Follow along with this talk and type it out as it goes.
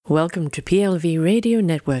Welcome to PLV Radio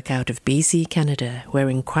Network out of BC, Canada, where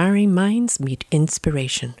inquiring minds meet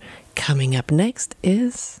inspiration. Coming up next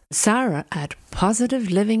is Sarah at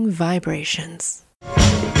Positive Living Vibrations.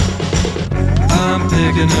 I'm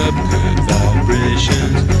picking up good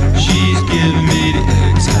vibrations. She's giving me the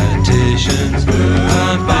excitations.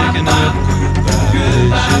 I'm picking up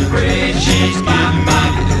good vibrations. She's giving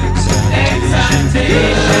me the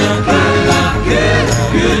excitations.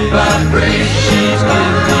 Good vibrations. She's giving me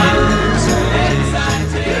the excitations.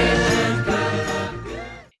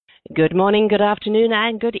 Good morning, good afternoon,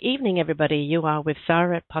 and good evening, everybody. You are with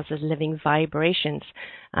Sarah at Positive Living Vibrations,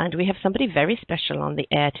 and we have somebody very special on the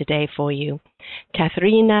air today for you,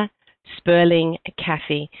 Katharina Sperling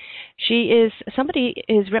Kathy. She is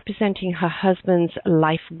representing her husband's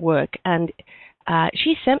life work, and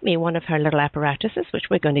she sent me one of her little apparatuses, which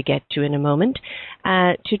we're going to get to in a moment,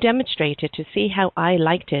 to demonstrate it, to see how I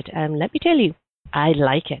liked it. And let me tell you, I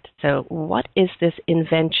like it. So what is this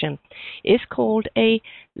invention? It's called a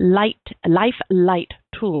Life Light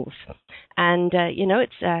Tools. And,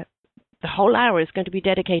 it's the whole hour is going to be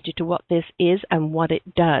dedicated to what this is and what it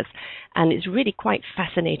does. And it's really quite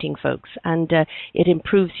fascinating, folks. And it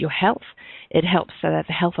improves your health. It helps the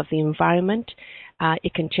health of the environment.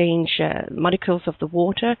 It can change molecules of the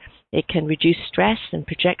water. It can reduce stress and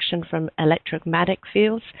projection from electromagnetic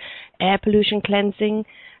fields, air pollution cleansing,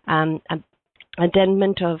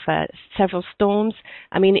 amendment of several storms.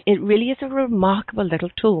 I mean, it really is a remarkable little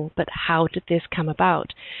tool, but how did this come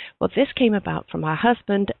about? Well, this came about from our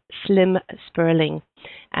husband, Slim Sperling,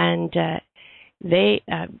 and he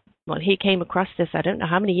came across this, I don't know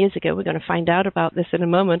how many years ago. We're going to find out about this in a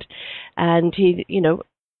moment, and he,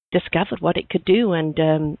 discovered what it could do and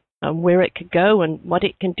where it could go and what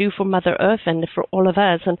it can do for Mother Earth and for all of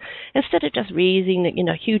us. And instead of just raising,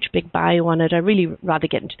 a huge big bio on it, I really rather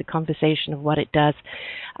get into the conversation of what it does.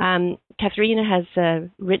 Katharina has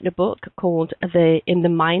written a book called In the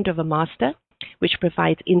Mind of a Master, which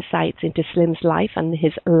provides insights into Slim's life and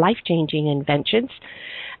his life-changing inventions.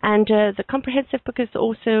 And the comprehensive book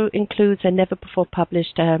also includes a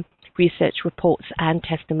never-before-published research reports and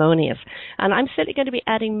testimonials. And I'm certainly going to be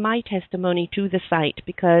adding my testimony to the site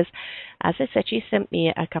because, as I said, she sent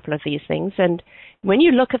me a couple of these things. And when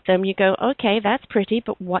you look at them, you go, okay, that's pretty,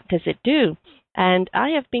 but what does it do? And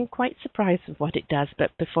I have been quite surprised with what it does.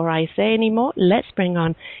 But before I say any more, let's bring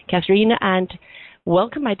on Katharina and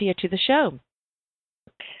welcome, my dear, to the show.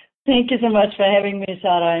 Thank you so much for having me,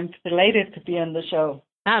 Sarah. I'm delighted to be on the show.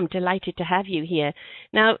 I'm delighted to have you here.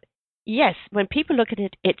 Now, yes, when people look at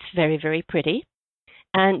it, it's very, very pretty.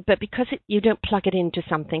 But because you don't plug it into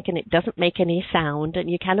something and it doesn't make any sound, and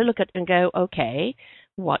you kind of look at it and go, okay,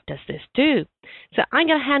 what does this do? So I'm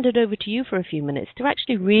going to hand it over to you for a few minutes to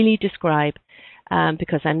actually really describe,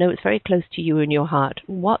 because I know it's very close to you and your heart,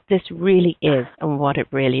 what this really is and what it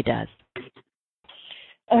really does.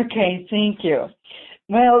 Okay, thank you.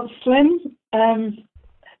 Well, Slim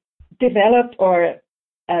developed or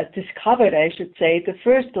discovered, I should say, the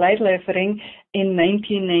first light life ring in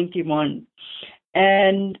 1991.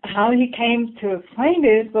 And how he came to find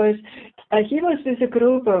it was he was with a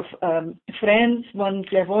group of friends, one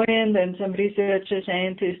clairvoyant and some researcher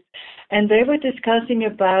scientists, and they were discussing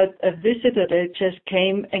about a visitor that just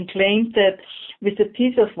came and claimed that with a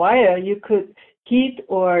piece of wire you could heat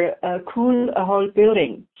or cool a whole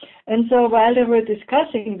building. And so while they were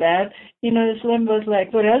discussing that, Slim was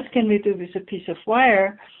like, what else can we do with a piece of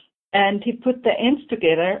wire? And he put the ends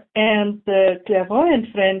together, and the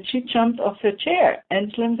clairvoyant friend, she jumped off her chair.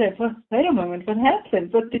 And Slim said, well, wait a moment, what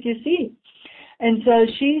happened? What did you see? And so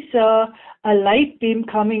she saw a light beam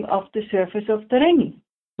coming off the surface of the ring.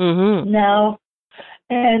 Mm-hmm. Now,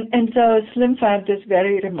 and so Slim found this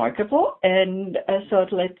very remarkable and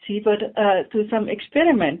thought, let's see, do some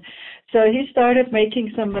experiment. So he started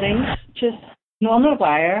making some rings, just normal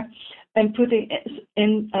wire, and putting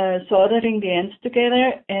soldering the ends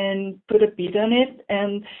together and put a bead on it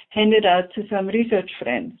and hand it out to some research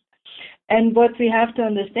friends. And what we have to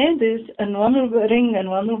understand is a normal ring, a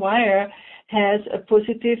normal wire, has a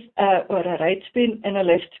positive or a right spin and a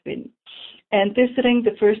left spin. And this ring,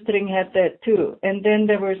 the first ring, had that too. And then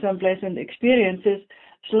there were some pleasant experiences.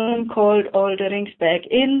 Slim called all the rings back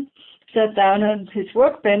in, sat down on his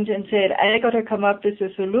workbench and said, I got to come up with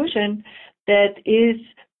a solution that is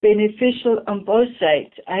beneficial on both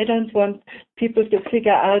sides. I don't want people to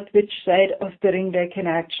figure out which side of the ring they can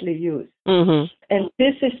actually use. Mm-hmm. And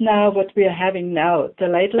this is now what we are having now. The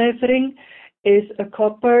light life ring is a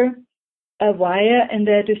copper, a wire, and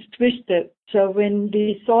that is twisted. So when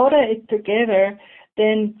we solder it together,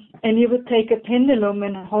 then, and you would take a pendulum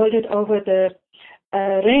and hold it over the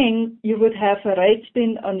ring, you would have a right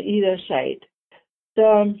spin on either side.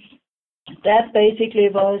 So that basically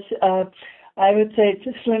was, I would say,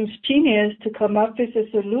 Slim's genius to come up with a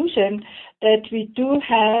solution that we do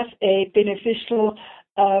have a beneficial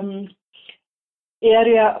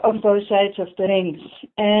area on both sides of the rings.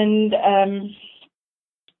 And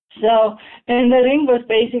the ring was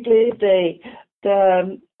basically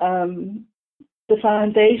the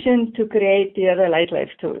foundation to create the other Light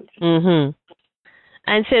Life tools. Mm-hmm.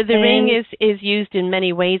 And so the ring is used in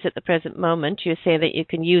many ways at the present moment. You say that you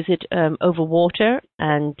can use it over water,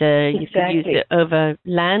 and you can use it over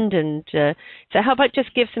land. And so how about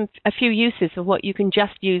just give a few uses of what you can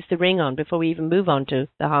just use the ring on before we even move on to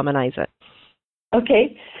the harmonizer?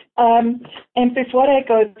 Okay. And before I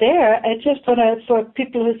go there, I just want to, for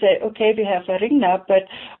people who say, okay, we have a ring now, but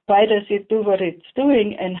why does it do what it's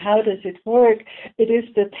doing and how does it work? It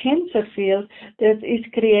is the tensor field that is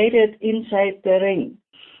created inside the ring.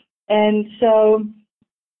 And so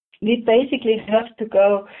we basically have to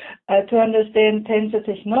go to understand tensor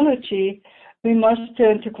technology. We must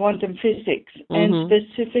turn to quantum physics and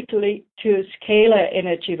specifically to scalar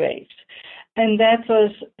energy waves. And that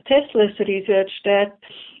was Tesla's research that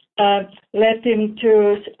led him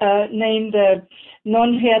to name the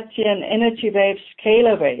non-Hertzian energy waves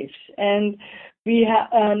scalar waves. And we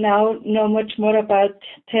now know much more about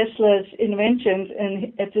Tesla's inventions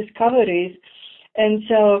and discoveries. And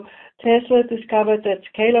so Tesla discovered that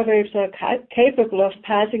scalar waves are capable of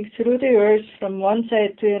passing through the Earth from one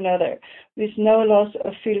side to another with no loss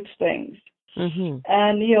of field strength. Mm-hmm.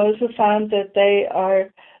 And he also found that they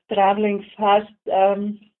are traveling faster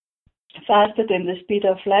than the speed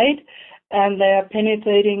of light, and they are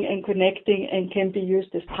penetrating and connecting and can be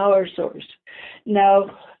used as power source. Now,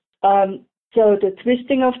 so the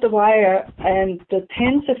twisting of the wire and the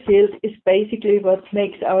tensor field is basically what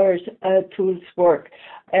makes our tools work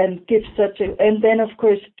and gives and then of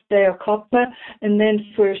course they are copper, and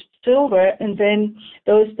then first silver, and then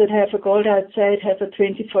those that have a gold outside have a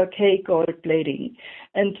 24K gold plating.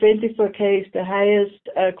 And 24K is the highest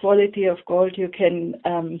quality of gold you can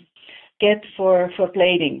get for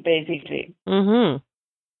plating, basically. Mm-hmm.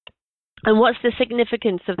 And what's the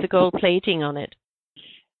significance of the gold plating on it?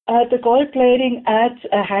 The gold plating adds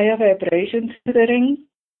a higher vibration to the ring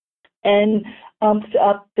and amps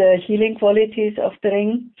up the healing qualities of the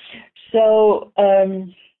ring. So,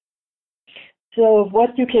 so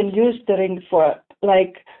what you can use the ring for,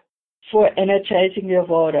 like for energizing your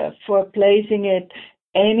water, for placing it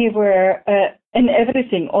anywhere and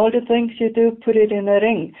everything, all the things you do, put it in a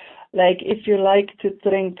ring. Like if you like to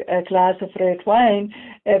drink a glass of red wine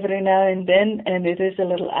every now and then, and it is a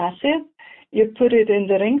little acid, you put it in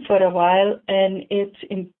the ring for a while, and it's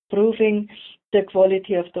improving the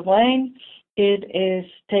quality of the wine. It is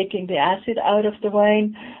taking the acid out of the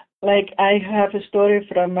wine. Like I have a story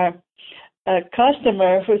from a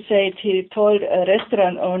customer who said he told a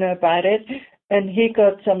restaurant owner about it, and he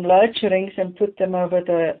got some large rings and put them over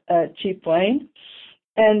the cheap wine.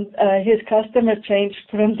 And his customer changed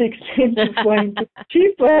from the expensive wine to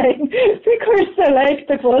cheap wine because they liked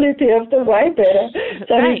the quality of the wine better.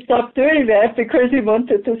 So he stopped doing that because he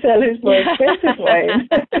wanted to sell his more expensive wine.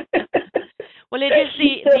 Well, it is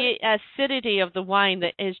the acidity of the wine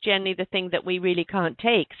that is generally the thing that we really can't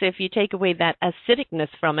take. So if you take away that acidicness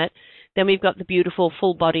from it, then we've got the beautiful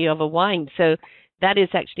full body of a wine. So that is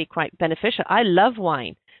actually quite beneficial. I love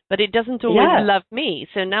wine, but it doesn't always love me.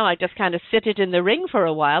 So now I just kind of sit it in the ring for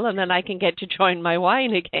a while, and then I can get to join my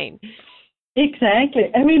wine again.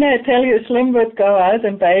 Exactly. I mean, I tell you, Slim would go out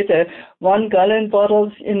and buy the 1 gallon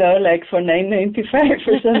bottles, you know, like for $9.95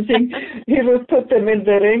 or something. He would put them in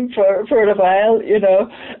the ring for a while, you know.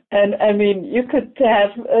 And I mean, you could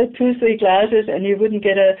have 2-3 glasses and you wouldn't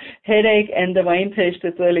get a headache, and the wine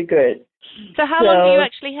tasted really good. So how long do you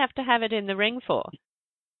actually have to have it in the ring for?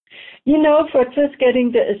 You know, for just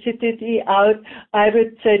getting the acidity out, I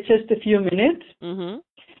would say just a few minutes. Mm-hmm.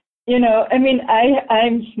 You know, I mean, I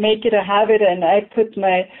make it a habit, and I put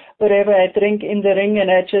my whatever I drink in the ring, and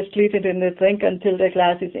I just leave it in the drink until the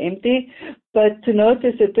glass is empty. But to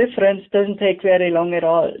notice a difference doesn't take very long at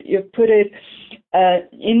all. You put it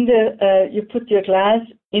you put your glass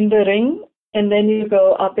in the ring, and then you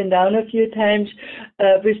go up and down a few times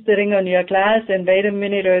with the ring on your glass, and wait a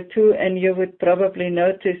minute or two, and you would probably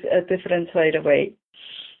notice a difference right away.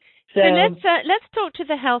 So let's talk to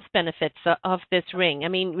the health benefits of this ring. I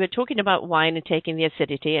mean, we're talking about wine and taking the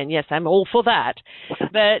acidity, and yes, I'm all for that.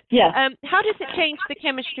 But how does it change the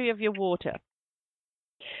chemistry of your water?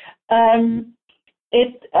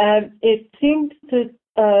 It seems to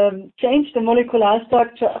change the molecular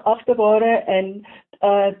structure of the water and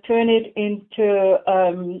turn it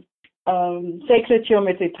into sacred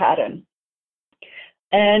geometry pattern.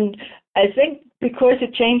 And I think because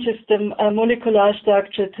it changes the molecular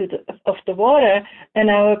structure of the water, and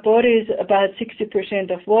our body is about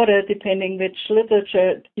 60% of water, depending which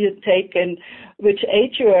literature you take and which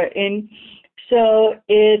age you are in. So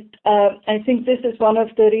I think this is one of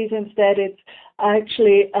the reasons that it's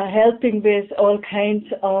actually helping with all kinds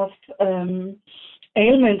of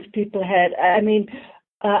ailments people had. I mean,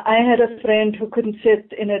 I had a friend who couldn't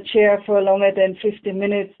sit in a chair for longer than 50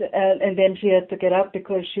 minutes, and then she had to get up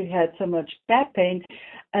because she had so much back pain.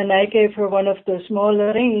 And I gave her one of those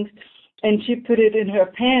smaller rings, and she put it in her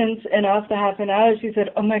pants. And after half an hour, she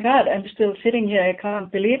said, "Oh my God, I'm still sitting here. I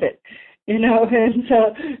can't believe it." You know, and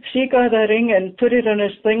so she got a ring and put it on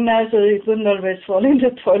a string now so it wouldn't always fall in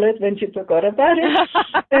the toilet when she forgot about it.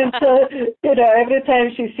 And so, you know, every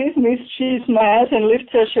time she sees me, she smiles and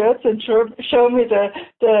lifts her shirts and show me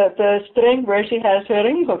the string where she has her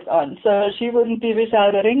ring hooked on. So she wouldn't be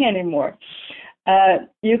without a ring anymore.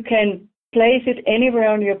 You can place it anywhere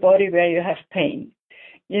on your body where you have pain,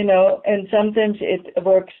 you know, and sometimes it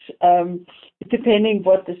works depending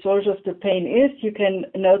what the source of the pain is. You can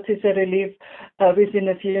notice a relief within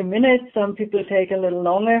a few minutes. Some people take a little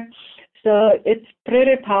longer. So it's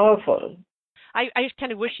pretty powerful. I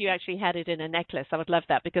kind of wish you actually had it in a necklace. I would love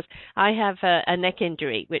that because I have a neck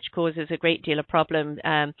injury, which causes a great deal of problem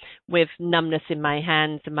with numbness in my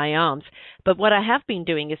hands and my arms. But what I have been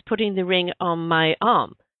doing is putting the ring on my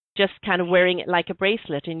arm, just kind of wearing it like a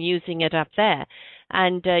bracelet and using it up there.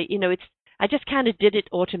 And, you know, I just kind of did it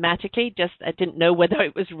automatically. I didn't know whether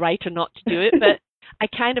it was right or not to do it, but I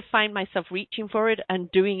kind of find myself reaching for it and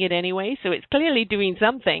doing it anyway. So it's clearly doing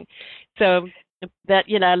something. So that,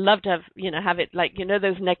 you know, I love to have it like, you know,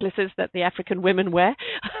 those necklaces that the African women wear.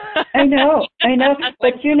 I know.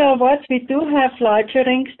 But you know what? We do have larger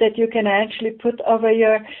rings that you can actually put over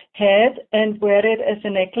your head and wear it as a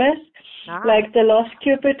necklace. Like the Lost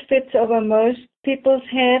Cupid fits over most people's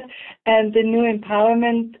head, and the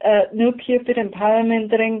new Cupid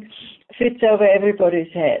empowerment ring fits over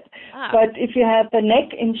everybody's head. But if you have a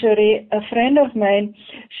neck injury, a friend of mine,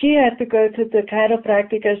 she had to go to the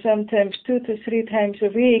chiropractor sometimes 2 to 3 times a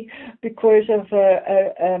week because of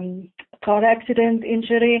a car accident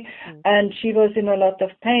injury, and she was in a lot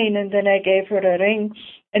of pain. And then I gave her a ring,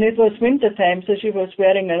 and it was winter time, so she was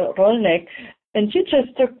wearing a roll neck. And she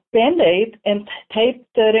just took Band-Aid and taped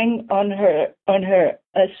the ring on her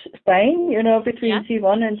spine, you know, between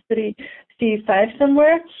C1 and C5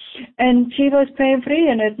 somewhere. And she was pain-free.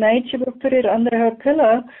 And at night she would put it under her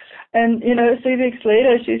pillow. And, you know, 3 weeks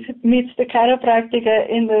later she meets the chiropractor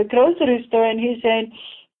in the grocery store, and he's saying,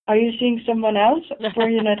 "Are you seeing someone else? Were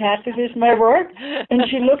you not happy with my work?" And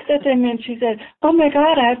she looked at him and she said, "Oh my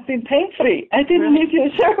God, I've been pain-free. I didn't need your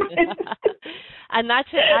service." And that's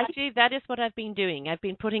it. Actually, that is what I've been doing. I've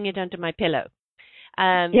been putting it under my pillow.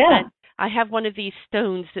 And I have one of these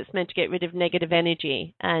stones that's meant to get rid of negative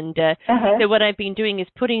energy. And so what I've been doing is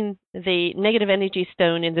putting the negative energy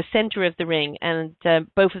stone in the center of the ring, and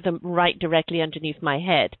both of them right directly underneath my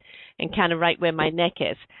head and kind of right where my neck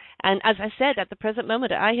is. And as I said, at the present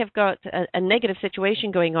moment, I have got a negative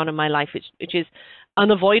situation going on in my life, which is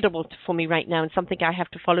unavoidable for me right now, and something I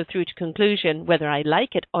have to follow through to conclusion, whether I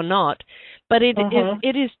like it or not. But it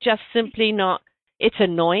is just simply not. It's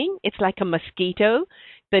annoying. It's like a mosquito.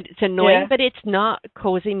 But it's annoying, but it's not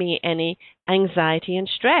causing me any anxiety and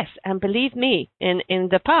stress. And believe me, in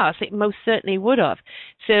the past, it most certainly would have.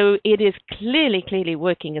 So it is clearly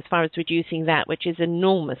working as far as reducing that, which is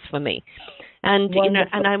enormous for me. And you know,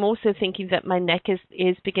 and I'm also thinking that my neck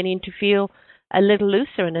is beginning to feel a little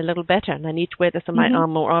looser and a little better. And I need to wear this on my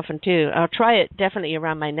arm more often too. I'll try it definitely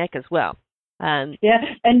around my neck as well. And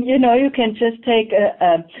you know, you can just take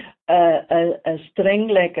a string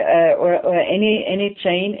like or any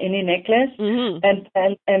chain, any necklace,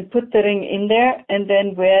 and put the ring in there, and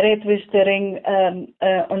then wear it with the ring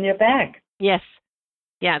on your back. Yes,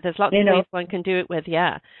 there's lots of ways one can do it with.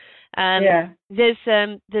 There's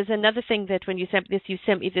another thing that when you sent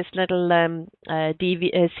me this little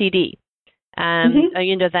CD,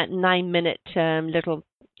 you know, that 9-minute little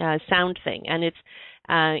sound thing, and it's.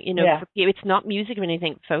 It's not music or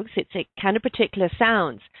anything, folks. It's a kind of particular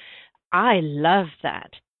sounds. I love that.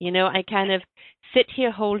 You know, I kind of sit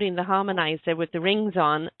here holding the harmonizer with the rings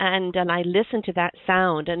on, and I listen to that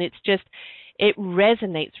sound, and it's just, it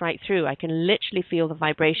resonates right through. I can literally feel the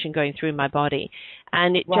vibration going through my body,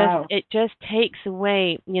 and it just takes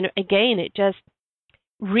away. You know, again, it just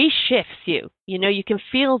reshifts you. You know, you can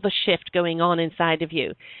feel the shift going on inside of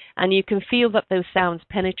you, and you can feel that those sounds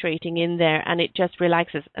penetrating in there, and it just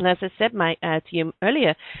relaxes. And as I said to you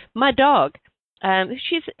earlier, my dog,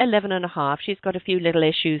 she's 11 and a half. She's got a few little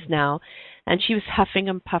issues now, and she was huffing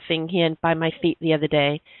and puffing here by my feet the other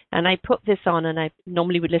day. And I put this on, and I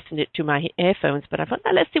normally would listen it to my earphones, but I thought,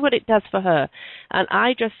 now let's see what it does for her. And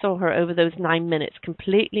I just saw her over those 9 minutes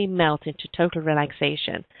completely melt into total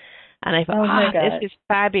relaxation. And I thought, this is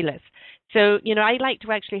fabulous. So, you know, I like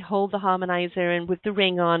to actually hold the harmonizer and with the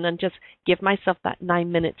ring on and just give myself that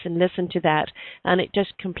 9 minutes and listen to that. And it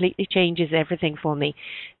just completely changes everything for me.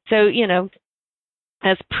 So, you know,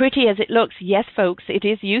 as pretty as it looks, yes, folks, it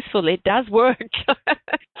is useful. It does work.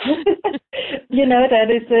 You know, that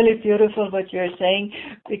is really beautiful what you're saying,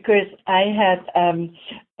 because I had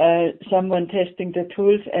someone testing the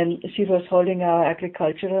tools, and she was holding our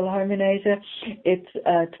agricultural harmonizer. It's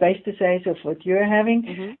twice the size of what you're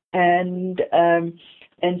having, and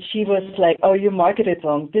she was like, "Oh, you marketed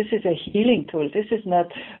wrong. This is a healing tool. This is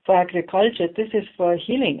not for agriculture. This is for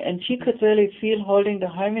healing." And she could really feel holding the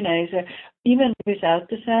harmonizer, even without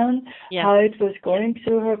the sound, how it was going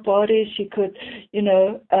through her body. She could, you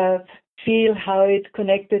know, feel how it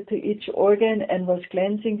connected to each organ and was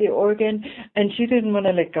cleansing the organ. And she didn't want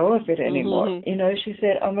to let go of it anymore. You know, she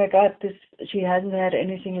said, "Oh my God, she hadn't had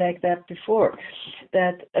anything like that before."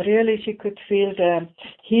 That really she could feel the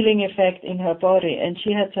healing effect in her body. And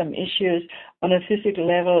she had some issues on a physical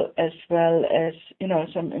level as well as, you know,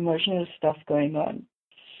 some emotional stuff going on.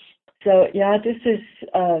 So, yeah, this is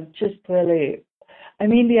just really, I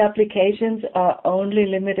mean, the applications are only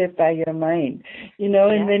limited by your mind, you know,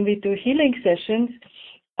 and when we do healing sessions,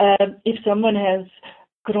 if someone has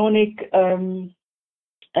chronic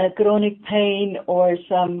pain or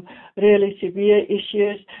some really severe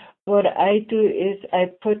issues, what I do is I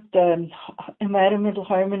put the environmental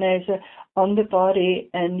harmonizer on the body,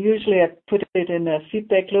 and usually I put it in a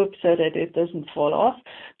feedback loop so that it doesn't fall off,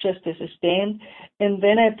 just as a stand. And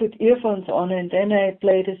then I put earphones on, and then I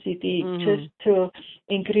play the CD just to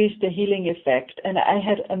increase the healing effect. And I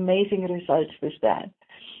had amazing results with that.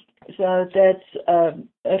 So that's a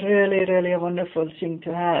really, really a wonderful thing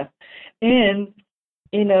to have. And,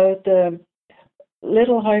 you know, the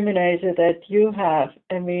little harmonizer that you have,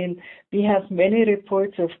 I mean, we have many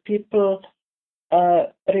reports of people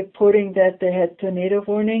reporting that they had tornado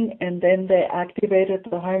warning, and then they activated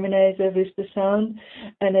the harmonizer with the sound,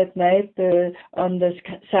 and at night on the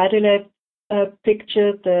satellite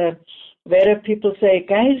picture, the weather people say,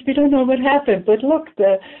 "Guys, we don't know what happened, but look,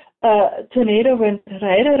 the tornado went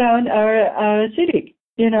right around our city,"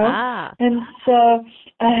 you know. And so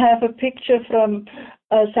I have a picture from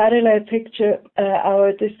a satellite picture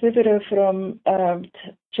our distributor from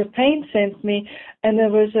Japan sent me, and there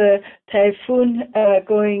was a typhoon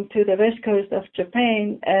going to the west coast of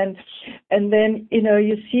Japan, and then, you know,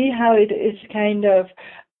 you see how it is kind of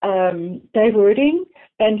diverting,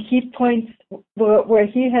 and he points where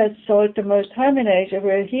he has sold the most harmonizer,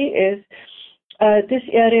 where he is, this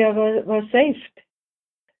area was saved.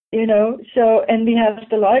 You know, so, and we have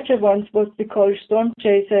the larger ones, what we call Storm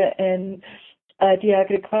Chaser and the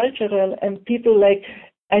agricultural, and people like,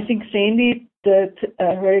 I think Sandy, the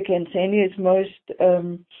Hurricane Sandy is most,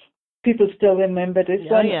 people still remember this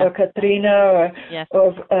one, or Katrina,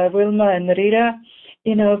 or Wilma and Rita.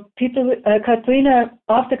 You know, people, Katrina,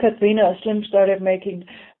 after Katrina, Slim started making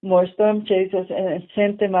more Storm Chasers and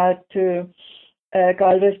sent them out to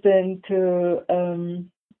Galveston, to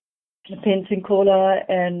Pensacola,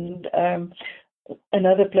 and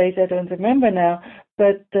another place I don't remember now,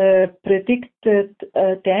 but the predicted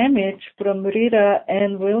damage from Rita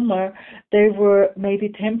and Wilma, they were maybe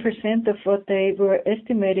 10% of what they were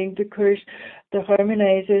estimating, because the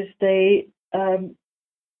harmonizers, they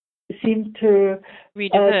seem to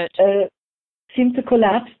seem to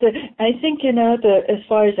collapse. I think, you know, as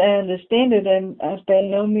far as I understand it, I'm by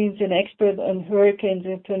no means an expert on hurricanes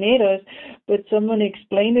and tornadoes, but someone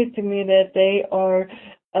explained it to me that they are,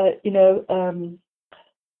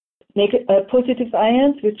 positive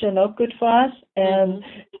ions, which are not good for us, and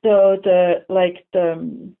so the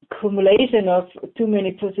accumulation of too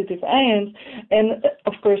many positive ions, and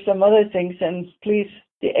of course some other things, and please,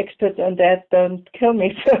 the experts on that don't kill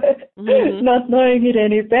me for not knowing it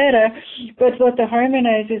any better. But what the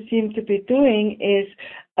harmonizers seem to be doing is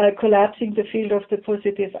collapsing the field of the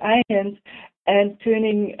positive ions and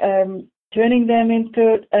turning them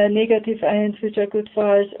into negative ions, which are good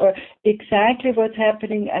for us. Or exactly what's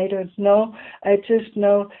happening, I don't know. I just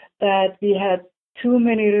know that we had too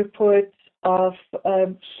many reports of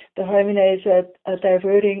the harmonizer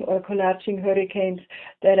diverting or collapsing hurricanes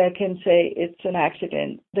that I can say it's an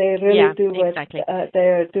accident. They really do what they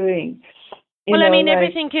are doing. Well, I mean,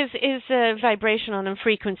 everything is vibrational and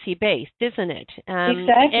frequency based, isn't it?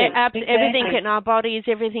 Exactly. Everything in our bodies,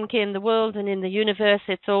 everything in the world and in the universe,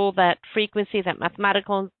 it's all that frequency, that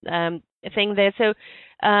mathematical thing there. So,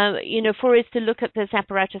 for us to look at this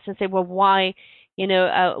apparatus and say, well, why,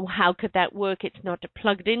 how could that work? It's not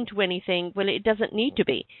plugged into anything. Well, it doesn't need to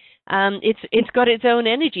be. It's got its own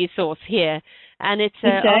energy source here, and it's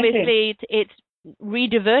obviously it's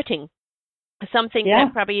rediverting something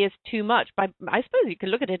that probably is too much. I suppose you could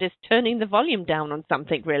look at it as turning the volume down on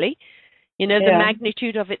something, really. The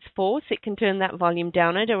magnitude of its force, it can turn that volume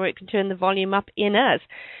down or it can turn the volume up in us.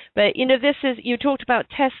 But, you talked about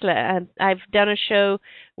Tesla, and I've done a show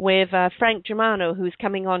with Frank Germano, who's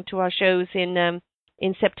coming on to our shows in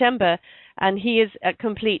September, and he is a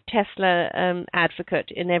complete Tesla advocate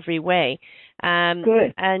in every way.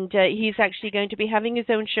 Good. And he's actually going to be having his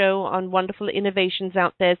own show on wonderful innovations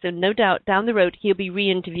out there. So no doubt down the road he'll be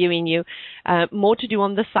re-interviewing you, more to do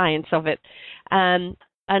on the science of it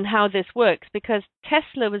and how this works, because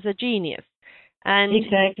Tesla was a genius. And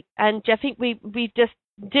exactly. And I think we just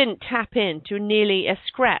didn't tap into nearly a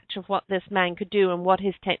scratch of what this man could do and what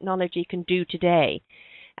his technology can do today.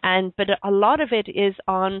 But a lot of it is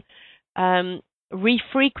on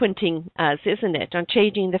refrequenting us, isn't it? On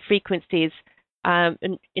changing the frequencies,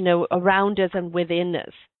 around us and within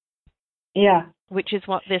us. Yeah. Which is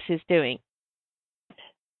what this is doing.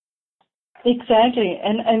 Exactly.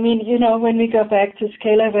 And I mean, when we go back to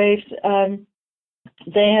scalar waves,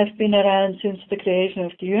 they have been around since the creation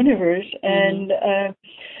of the universe, and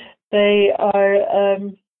they are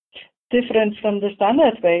different from the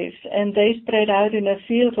standard waves, and they spread out in a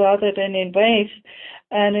field rather than in waves.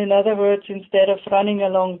 And in other words, instead of running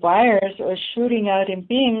along wires or shooting out in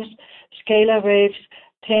beams, scalar waves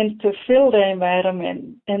tend to fill the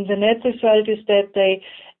environment. And the net result is that they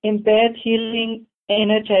embed healing,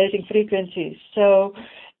 energizing frequencies. So,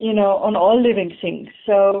 on all living things.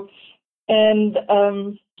 So, and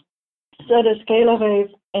so the scalar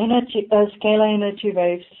energy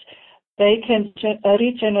waves, they can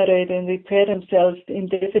regenerate and repair themselves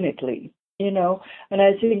indefinitely. And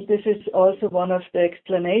I think this is also one of the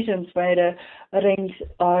explanations why the rings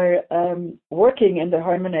are working in the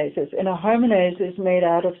harmonizers. And a harmonizer is made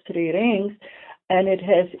out of 3 rings, and it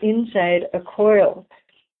has inside a coil.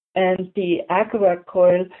 And the Aqua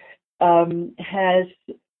coil has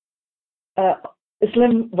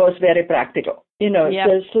Slim was very practical.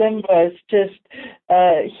 So Slim was just,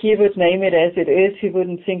 he would name it as it is. He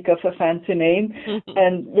wouldn't think of a fancy name.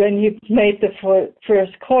 And when he made the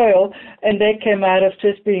first coil, and they came out of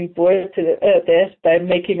just being bored to death by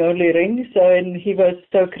making only rings. And he was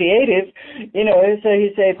so creative, so he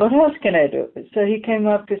said, what else can I do? So he came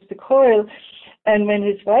up with the coil. And when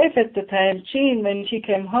his wife at the time, Jean, when she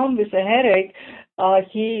came home with a headache,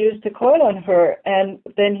 he used the coil on her. And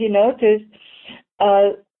then he noticed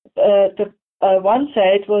the one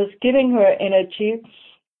side was giving her energy,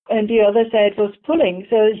 and the other side was pulling.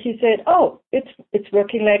 So he said, "Oh, it's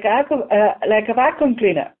working like a vacuum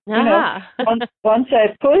cleaner. One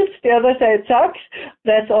side pulls, the other side sucks.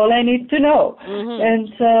 That's all I need to know." And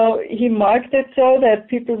so he marked it so that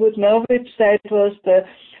people would know which side was the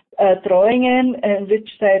drawing in and which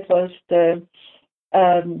side was the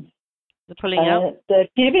pulling out, the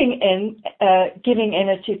giving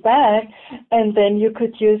energy back, and then you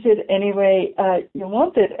could use it any way you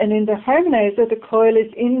wanted. And in the harmonizer, the coil is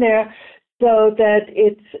in there so that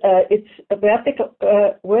it's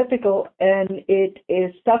vertical, and it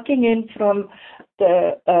is sucking in from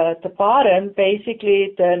the bottom,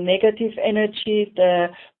 basically the negative energy, the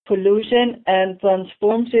pollution, and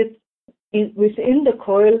transforms it within the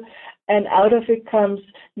coil. And out of it comes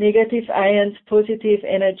negative ions, positive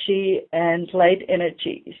energy, and light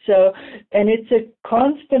energy. So, and it's a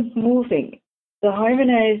constant moving. The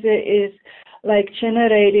harmonizer is like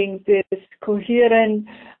generating this coherent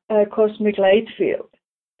cosmic light field.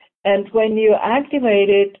 And when you activate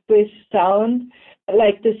it with sound,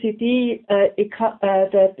 like the CD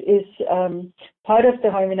that is part of the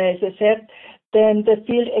harmonizer set, then the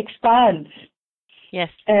field expands. Yes.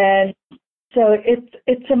 And so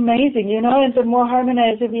it's amazing, and the more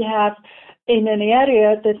harmonizer we have in an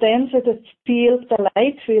area, the denser the field, the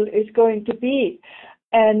light field is going to be.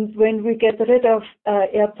 And when we get rid of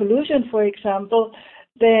air pollution, for example,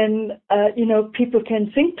 then, people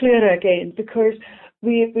can think clearer again, because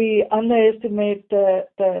we underestimate the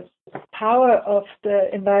power of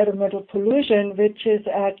the environmental pollution, which is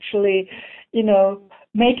actually,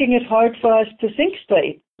 making it hard for us to think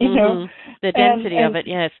straight. you know. The density of it,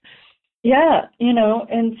 yes. Yeah, you know,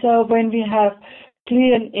 and so when we have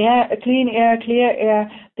clear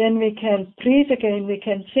air, then we can breathe again, we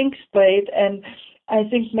can think straight, and I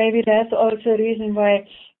think maybe that's also a reason why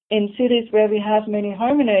in cities where we have many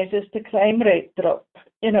harmonizers, the crime rate drop,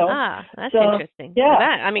 you know. Ah, that's so, interesting.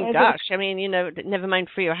 Yeah. You know, never mind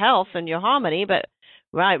for your health and your harmony, but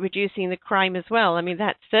reducing the crime as well. I mean,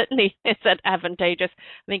 that certainly is advantageous.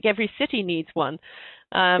 I think every city needs one.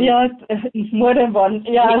 Yeah, more than one.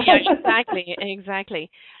 Yeah, exactly.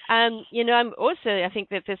 You know, I think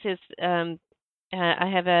that this is. I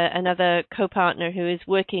have another co-partner who is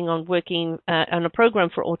working on a program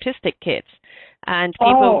for autistic kids and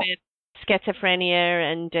people with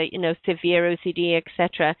schizophrenia and you know, severe OCD,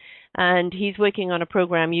 etc. And he's working on a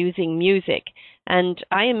program using music. And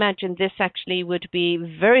I imagine this actually would be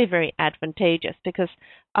very, very advantageous because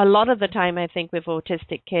a lot of the time I think with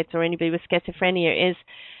autistic kids or anybody with schizophrenia is,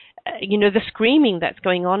 you know, the screaming that's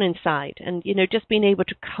going on inside and, you know, just being able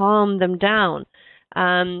to calm them down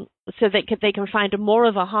so they can find more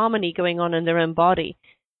of a harmony going on in their own body.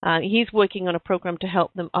 He's working on a program to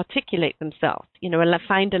help them articulate themselves, you know, and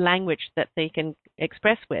find a language that they can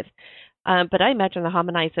express with. But I imagine the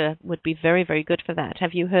harmonizer would be very, very good for that.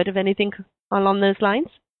 Have you heard of anything along those lines?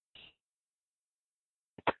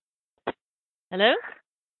 Hello?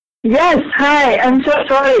 Yes, hi. I'm so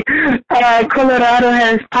sorry. Colorado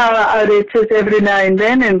has power outages every now and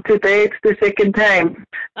then, and today it's the second time.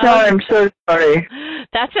 So I'm so sorry.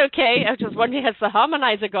 That's okay. I was just wondering, has the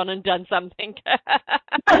harmonizer gone and done something?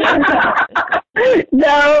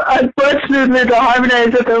 No, unfortunately, the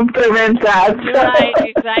harmonizer don't prevent that.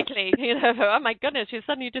 Right, exactly. You know, oh my goodness, she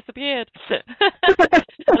suddenly disappeared.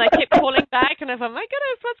 And I kept calling back, and I thought, my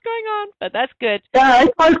goodness, what's going on? But that's good. Yeah, I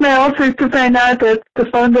called my office to find out that the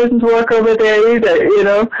phone doesn't work over there either, you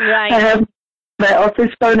know. Right. I have my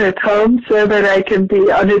office phone at home so that I can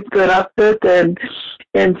be uninterrupted,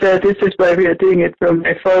 and so this is why we are doing it from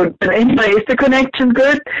my phone. But anyway, is the connection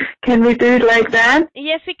good? Can we do it like that?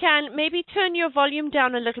 Yes, we can. Maybe turn your volume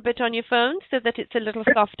down a little bit on your phone so that it's a little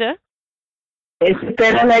softer. Is it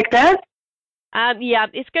better like that? Yeah,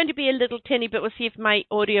 it's going to be a little tinny, but we'll see if my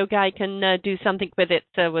audio guy can do something with it.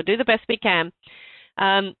 So we'll do the best we can.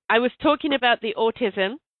 I was talking about the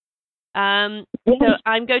autism. Yes. So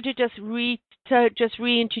I'm going to just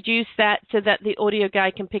reintroduce that so that the audio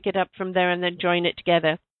guy can pick it up from there and then join it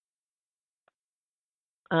together.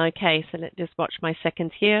 Okay, so let's just watch my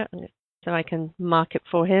seconds here so I can mark it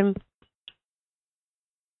for him.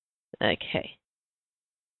 Okay.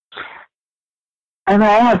 And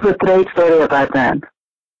I have a great story about that.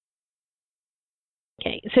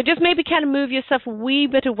 Okay, so just maybe kind of move yourself a wee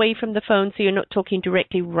bit away from the phone so you're not talking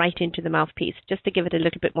directly right into the mouthpiece, just to give it a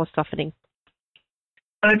little bit more softening.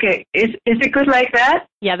 Okay, is it good like that?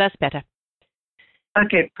 Yeah, that's better.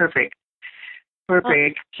 Okay, perfect.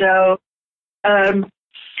 So,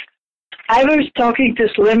 I was talking to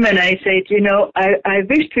Slim and I said, you know, I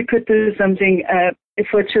wish we could do something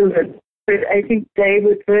for children, but I think they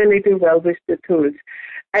would really do well with the tools.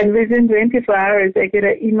 And within 24 hours, I get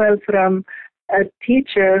an email from a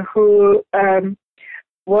teacher who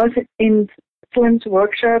was in Slim's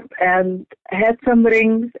workshop and had some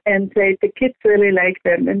rings and said the kids really like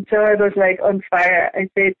them. And so I was like on fire. I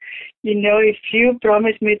said, you know, if you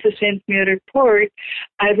promise me to send me a report,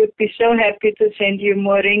 I would be so happy to send you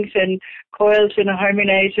more rings and coils and a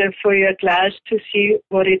harmonizer for your class to see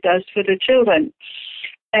what it does for the children.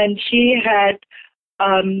 And she had,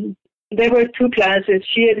 there were two classes.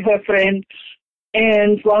 She and her friend,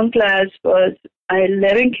 and one class was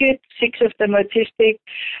 11 kids, 6 of them autistic.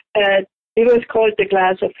 It was called the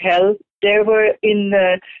Class of Hell. They were in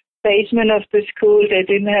the basement of the school. They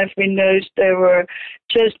didn't have windows. They were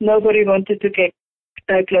just, nobody wanted to get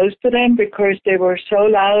close to them because they were so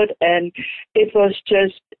loud, and it was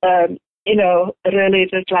just, you know, really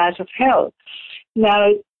the Class of Hell.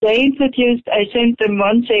 Now, they introduced, I sent them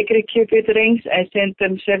one sacred cupid rings. I sent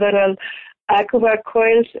them several Aqua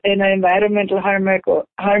coils and an environmental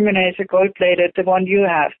harmonizer gold plated, the one you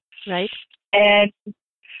have. Right. And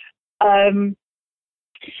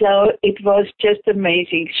so it was just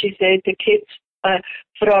amazing. She said the kids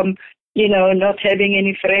from, you know, not having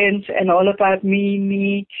any friends and all about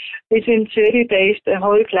me, within 30 days, the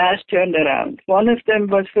whole class turned around. One of them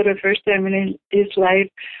was for the first time in his life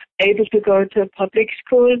able to go to a public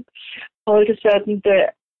school. All of a sudden,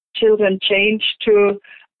 the children changed to,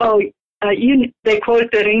 they called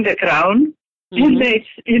the ring the crown. Mm-hmm. And they,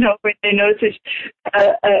 you know, when they noticed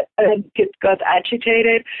a kid got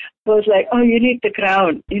agitated, it was like, oh, you need the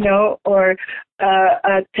crown, you know, or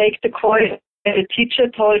take the coil. And the teacher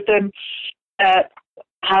told them,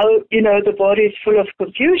 how, the body is full of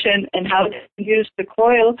confusion and how they use the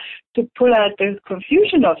coil to pull out the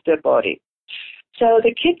confusion of their body. So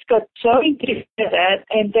the kids got so intrigued at that,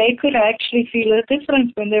 and they could actually feel a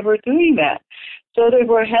difference when they were doing that. So they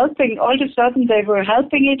were helping, all of a sudden they were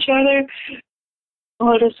helping each other.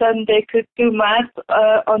 All of a sudden they could do math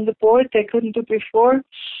on the board they couldn't do before.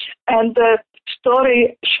 And the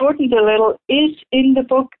story, shortened a little, is in the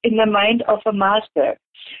book, In the Mind of a Master.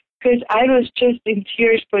 Because I was just in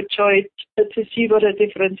tears for joy to see what a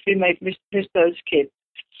difference we made with those kids.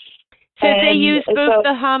 So they use both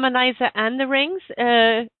the harmonizer and the rings?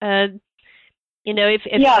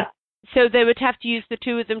 Yeah. So they would have to use the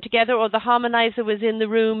two of them together, or the harmonizer was in the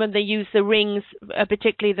room and they used the rings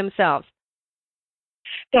particularly themselves?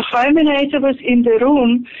 The harmonizer was in the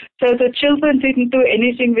room, so the children didn't do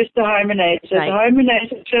anything with the harmonizer. Right. The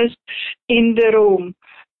harmonizer was just in the room.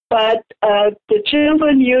 But the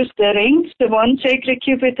children used the rings, the 1 sacred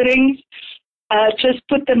cubit rings, just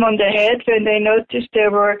put them on the head when they noticed they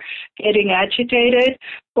were getting agitated,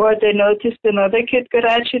 or they noticed another kid got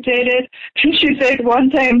agitated. And she said one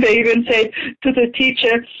time they even said to the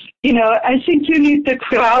teacher, I think you need the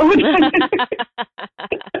crowd.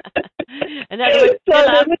 So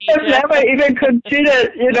they would have never even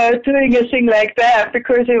considered, doing a thing like that,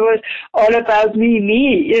 because it was all about me,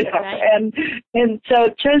 Right. And so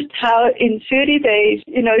just how in 30 days,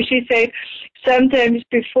 she said sometimes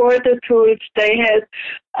before the tools they had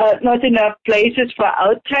not enough places for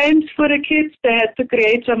out times for the kids. They had to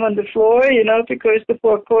create some on the floor, because the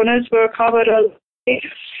 4 corners were covered already.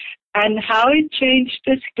 And how it changed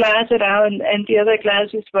this class around and the other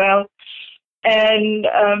class as well. And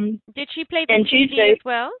did she play the CD as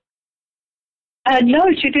well? No,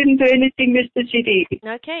 she didn't do anything with the CD.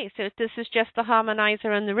 Okay, so this is just the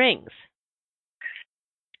harmonizer and the rings.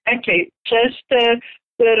 Okay, just the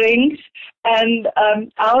rings and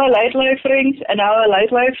our Light Life rings and our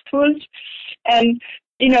Light Life tools. And,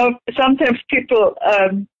 sometimes people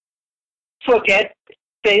forget.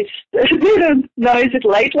 They don't know, is it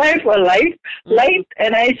Light Life or Light? Mm-hmm. Light.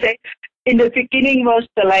 And I say, in the beginning was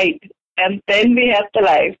the light. And then we had the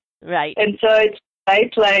life. Right. And so it's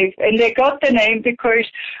Light Life. And they got the name because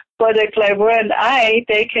for the clairvoyant eye,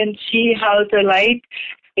 they can see how the light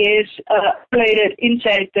is operated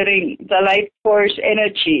inside the ring, the light force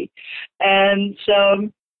energy. And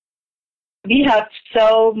so we have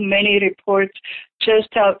so many reports just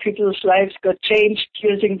how people's lives got changed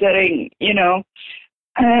using the ring,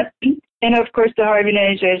 and of course the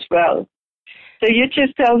harmonizer as well. So you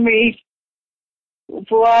just tell me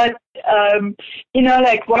what,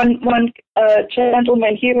 like one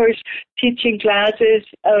gentleman, he was teaching classes,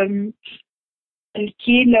 and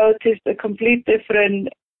he noticed a complete difference.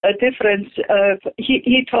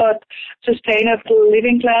 He taught sustainable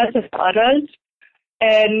living class of adults,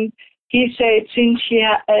 and he said since he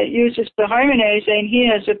uses the harmonizer and he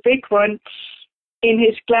has a big one in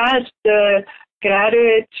his class, the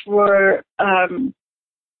graduates were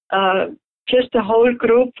just the whole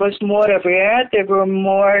group was more aware. They were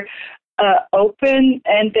more open,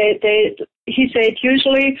 and he said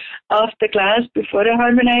usually after class, before the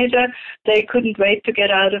harmonizer, they couldn't wait to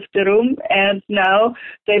get out of the room, and now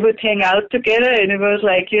they would hang out together, and it was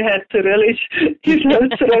like you had to really,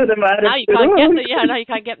 throw them out of the room. Now you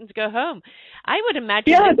can't get them to go home. I would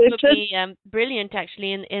imagine it would be brilliant,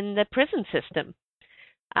 actually, in the prison system.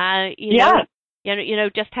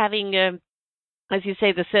 Just having, as you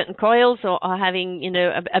say, the certain coils, or having,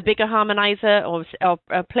 a bigger harmonizer,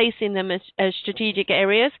 or placing them as strategic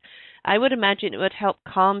areas. I would imagine it would help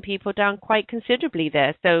calm people down quite considerably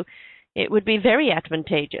there. So it would be very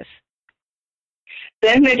advantageous.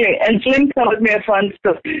 Definitely. And Slim told me a fun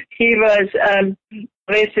story. He was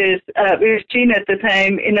with Gene at the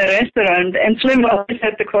time in a restaurant, and Slim always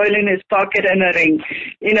had the coil in his pocket and a ring,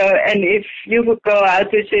 and if you would go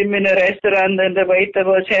out with him in a restaurant and the waiter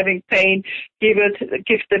was having pain, he would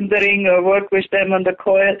give them the ring or work with them on the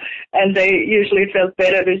coil, and they usually felt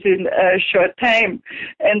better within a short time.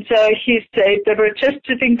 And so he said they were just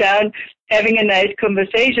sitting down having a nice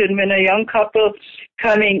conversation when a young couple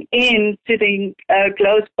coming in, sitting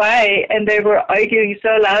close by, and they were arguing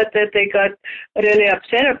so loud that they got really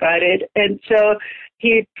upset about it. And so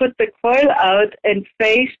he put the coil out and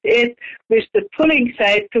faced it with the pulling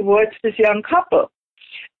side towards this young couple.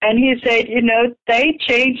 And he said, they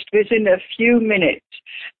changed within a few minutes.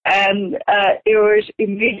 And it was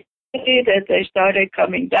immediately that they started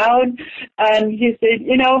coming down. And he said,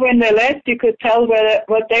 when they left, you could tell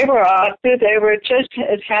what they were after. They were just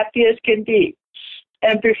as happy as can be.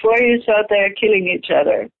 And before you saw, they're killing each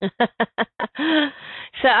other.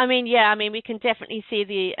 So, I mean, yeah, I mean, we can definitely see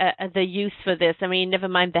the use for this. I mean, never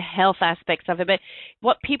mind the health aspects of it, but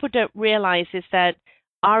what people don't realize is that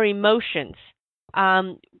our emotions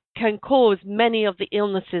can cause many of the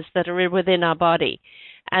illnesses that are within our body.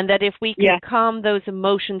 And that if we can calm those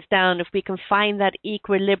emotions down, if we can find that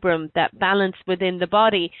equilibrium, that balance within the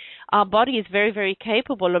body, our body is very, very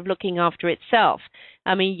capable of looking after itself.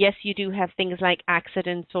 I mean, yes, you do have things like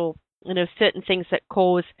accidents or, you know, certain things that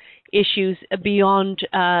cause issues beyond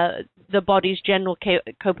the body's general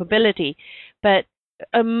capability. But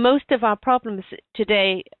most of our problems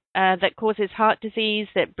today that causes heart disease,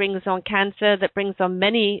 that brings on cancer, that brings on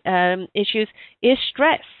many issues, is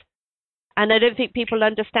stress. And I don't think people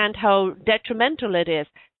understand how detrimental it is.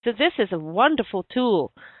 So this is a wonderful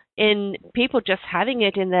tool in people just having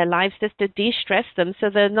it in their lives just to de-stress them so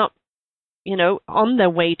they're not, you know, on their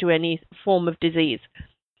way to any form of disease.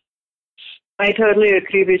 I totally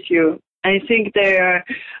agree with you. I think there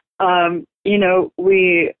are, you know,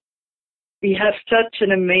 we have such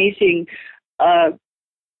an amazing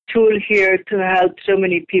tool here to help so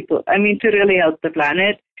many people. I mean, to really help the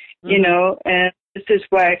planet, you know, and this is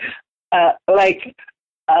why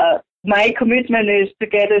my commitment is to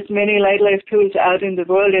get as many Light Life tools out in the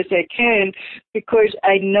world as I can, because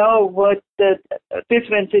I know what the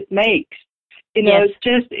difference it makes. You know,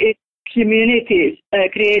 just in communities,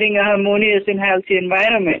 creating a harmonious and healthy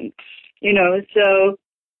environment. You know, so,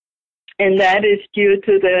 and that is due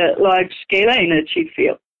to the large scalar energy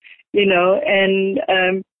field. You know, and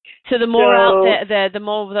so the more out there, the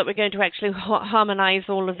more that we're going to actually harmonize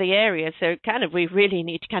all of the areas. So kind of we really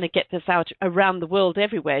need to kind of get this out around the world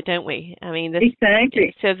everywhere, don't we? I mean,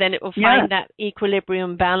 exactly. So then it will find that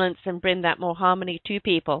equilibrium balance and bring that more harmony to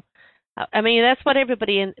people. I mean, that's what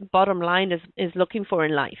everybody in bottom line is looking for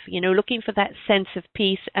in life, you know, looking for that sense of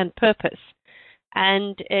peace and purpose.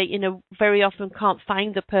 And, you know, very often can't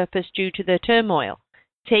find the purpose due to the turmoil.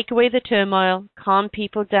 Take away the turmoil, calm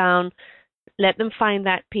people down, let them find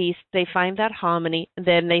that peace, they find that harmony,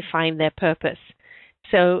 then they find their purpose.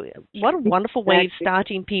 So what a wonderful way of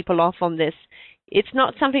starting people off on this. It's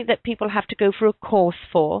not something that people have to go for a course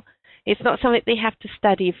for. It's not something they have to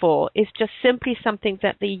study for. It's just simply something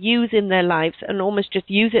that they use in their lives and almost just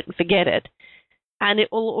use it and forget it. And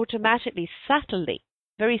it will automatically, subtly,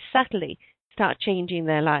 very subtly, start changing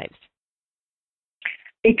their lives.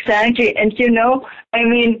 Exactly. And, you know, I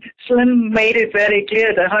mean, Slim made it very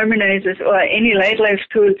clear the harmonizers or any Light Life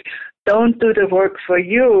tools don't do the work for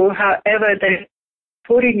you. However, they're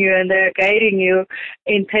putting you and they're guiding you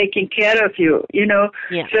in taking care of you, you know.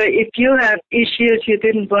 Yeah. So if you have issues you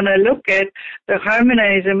didn't want to look at, the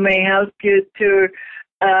harmonizer may help you to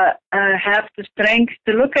have the strength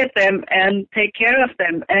to look at them and take care of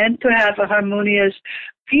them and to have a harmonious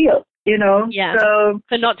feel. You know,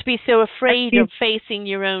 so not to be so afraid of facing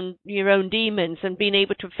your own demons and being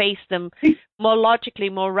able to face them more logically,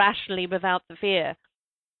 more rationally, without the fear.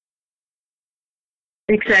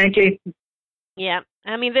 Exactly. Yeah,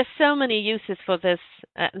 I mean, there's so many uses for this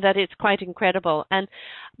that it's quite incredible.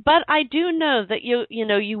 But I do know that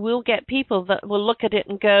you will get people that will look at it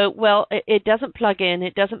and go, well, it doesn't plug in,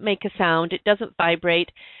 it doesn't make a sound, it doesn't vibrate,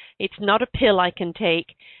 it's not a pill I can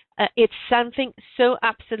take. It's something so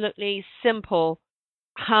absolutely simple,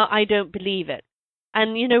 how I don't believe it.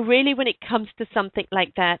 And, you know, really when it comes to something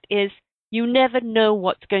like that is you never know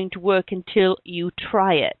what's going to work until you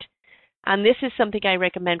try it. And this is something I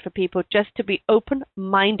recommend for people, just to be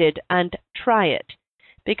open-minded and try it.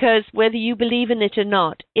 Because whether you believe in it or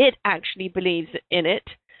not, it actually believes in it.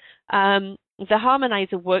 The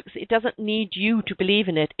harmonizer works. It doesn't need you to believe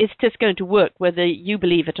in it. It's just going to work whether you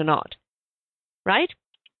believe it or not. Right?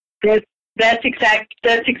 That's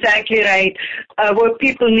exactly right. What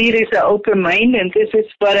people need is an open mind, and this is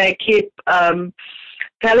what I keep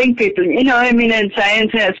telling people. You know, I mean, and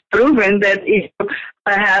science has proven that if you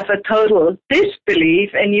have a total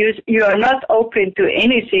disbelief and you are not open to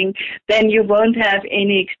anything, then you won't have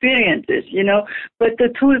any experiences. You know, but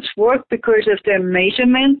the tools work because of their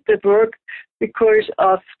measurement. They work because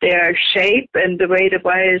of their shape and the way the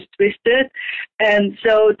wire is twisted, and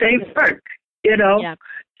so they work. You know. Yeah.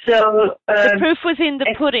 So the proof was in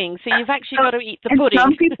the pudding, so you've actually got to eat the pudding.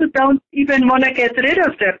 Some people don't even want to get rid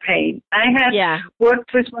of their pain. I have worked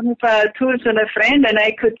with one of our tools on a friend, and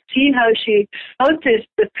I could see how she noticed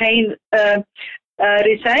the pain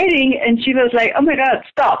residing, and she was like, "Oh my God,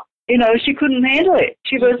 stop!" You know, she couldn't handle it.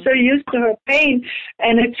 She was so used to her pain,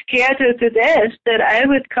 and it scared her to death that I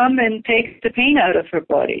would come and take the pain out of her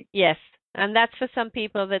body. Yes, and that's for some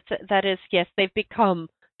people. That is yes, they've become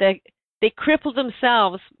they cripple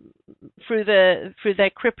themselves through their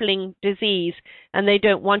crippling disease, and they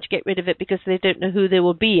don't want to get rid of it because they don't know who they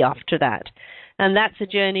will be after that. And that's a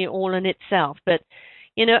journey all in itself. But,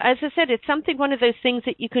 as I said, it's one of those things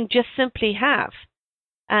that you can just simply have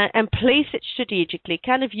and place it strategically,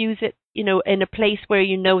 kind of use it, in a place where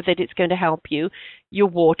you know that it's going to help you, your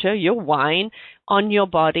water, your wine, on your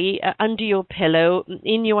body, under your pillow,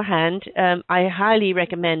 in your hand. I highly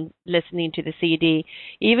recommend listening to the CD,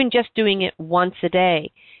 even just doing it once a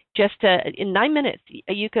day. Just in 9 minutes,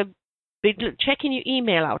 you could be checking your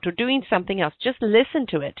email out or doing something else. Just listen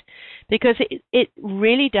to it, because it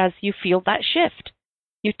really does. You feel that shift.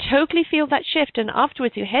 You totally feel that shift, and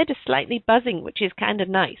afterwards your head is slightly buzzing, which is kind of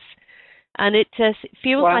nice. And it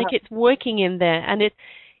feels like it's working in there. And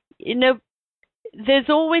there's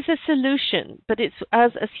always a solution, but it's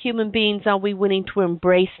us as human beings, are we willing to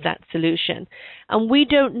embrace that solution? And we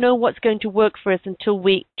don't know what's going to work for us until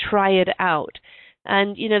we try it out.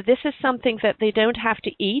 And, this is something that they don't have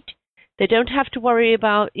to eat. They don't have to worry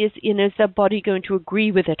about is their body going to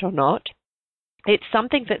agree with it or not. It's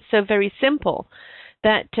something that's so very simple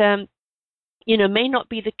that, may not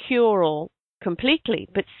be the cure-all completely,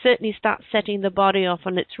 but certainly start setting the body off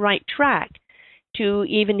on its right track to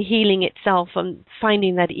even healing itself and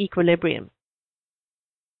finding that equilibrium.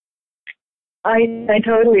 I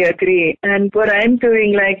totally agree. And what I'm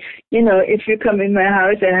doing, if you come in my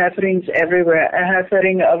house, I have rings everywhere. I have a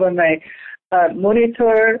ring over my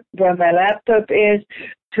monitor where my laptop is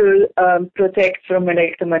to protect from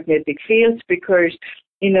electromagnetic fields, because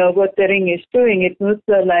what the ring is doing, it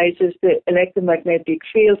neutralizes the electromagnetic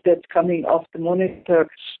field that's coming off the monitor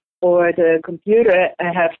or the computer.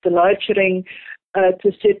 I have the large ring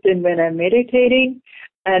to sit in when I'm meditating.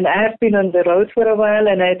 And I have been on the road for a while,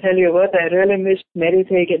 and I tell you what, I really missed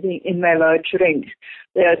meditating in my large rings.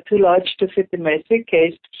 They are too large to fit in my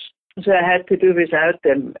suitcase, so I had to do without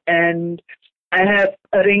them. And I have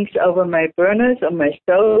rings over my burners on my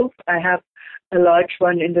stove. I have a large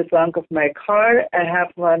one in the trunk of my car. I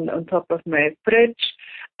have one on top of my fridge.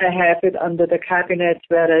 I have it under the cabinet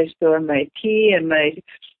where I store my tea and my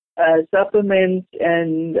supplements.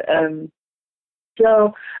 And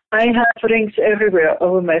so I have rings everywhere,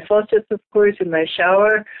 over my faucets, of course, in my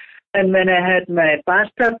shower. And when I had my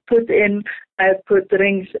bathtub put in, I put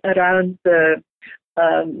rings around the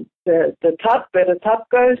top, where the top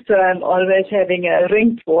goes. So I'm always having a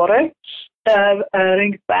ringed water, a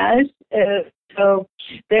ringed bath. So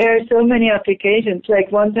there are so many applications.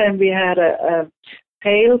 Like one time we had a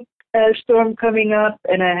hail storm coming up,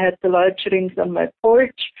 and I had the large rings on my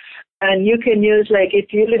porch. And you can use,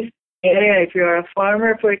 if you live in the area, if you're a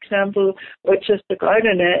farmer, for example, or just a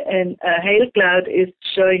gardener, and a hail cloud is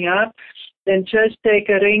showing up, then just take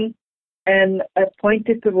a ring and point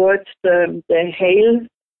it towards the hail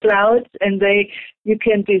clouds, and you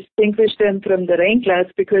can distinguish them from the rain clouds,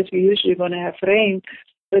 because we usually want to have rain,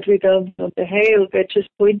 but we don't want the hail. But just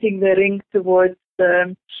pointing the ring towards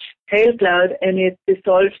the hail cloud, and it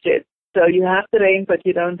dissolves it. So you have the rain, but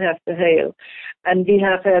you don't have the hail. And we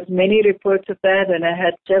have had many reports of that, and I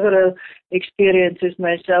had several experiences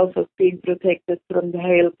myself of being protected from the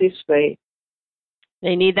hail this way.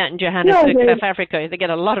 They need that in Johannesburg, South Africa. They get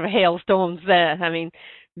a lot of hailstorms there. I mean,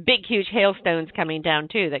 big, huge hailstones coming down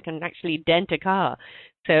too that can actually dent a car.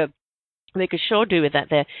 So they could sure do with that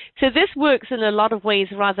there. So this works in a lot of ways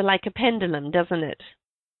rather like a pendulum, doesn't it?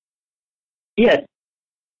 Yes.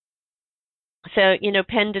 So,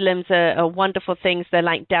 pendulums are wonderful things. They're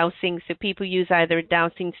like dowsing. So people use either a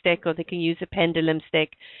dowsing stick or they can use a pendulum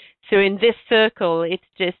stick. So in this circle, it's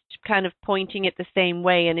just kind of pointing it the same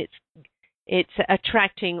way, and it's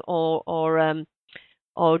attracting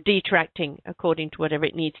or detracting according to whatever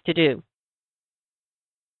it needs to do.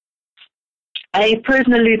 I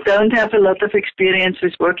personally don't have a lot of experience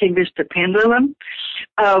with working with the pendulum.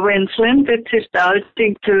 When Slim did his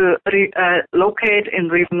dowsing to locate and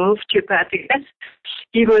remove G-hepatic gas,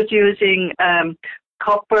 he was using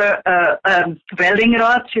copper welding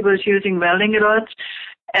rods. He was using welding rods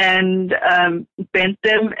and bent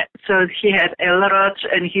them. So he had L rods,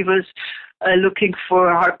 and he was looking for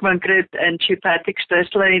Hartmann grit and G-hepatic stress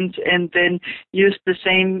lines, and then used the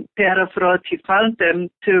same pair of rods he found them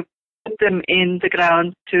to put them in the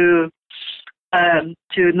ground to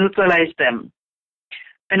neutralize them.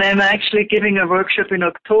 And I'm actually giving a workshop in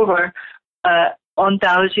October on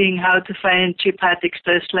dowsing, how to find G-hepatic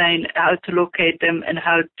stress line, how to locate them, and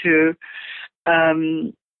how to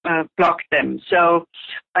block them. So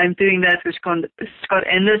I'm doing that with Scott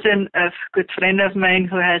Anderson, a good friend of mine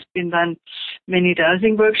who has been done many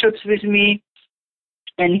dowsing workshops with me.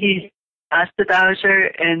 And he's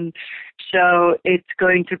Astadauser, and so it's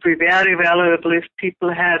going to be very valuable if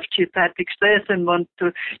people have geopathic stress and want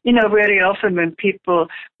to, very often when people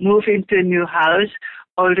move into a new house,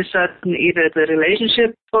 all of a sudden either the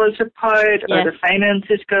relationship falls apart or the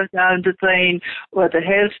finances go down the drain or the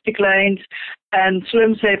health declines. And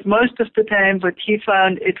Slim said most of the time what he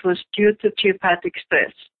found, it was due to geopathic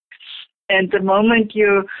stress. And the moment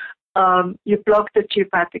you block the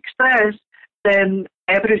geopathic stress, then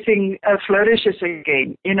everything flourishes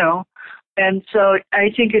again, And so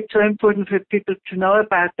I think it's so important for people to know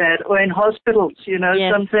about that. Or in hospitals,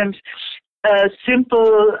 sometimes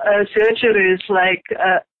simple surgeries like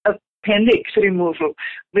appendix removal,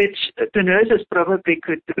 which the nurses probably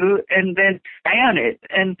could do, and then stay on it.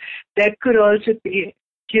 And that could also be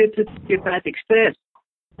due to geopathic stress.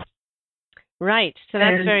 Right. So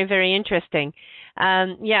that's very, very interesting.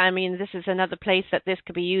 This is another place that this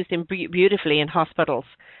could be used in beautifully in hospitals.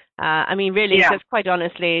 Because quite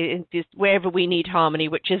honestly, just wherever we need harmony,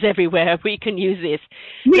 which is everywhere, we can use this.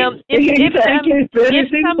 Now,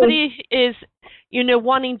 if somebody is,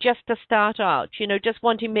 wanting just to start out, just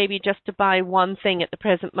wanting maybe just to buy one thing at the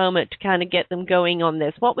present moment to kind of get them going on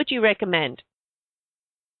this, what would you recommend?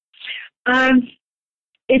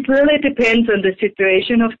 It really depends on the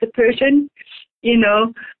situation of the person.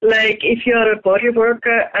 Like if you're a body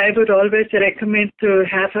worker, I would always recommend to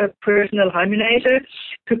have a personal harmonizer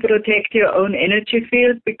to protect your own energy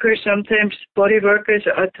field, because sometimes body workers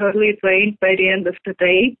are totally drained by the end of the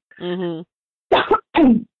day.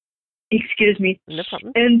 Mm-hmm. Excuse me. No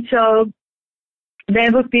problem. And so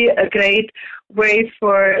that would be a great way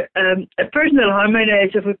for a personal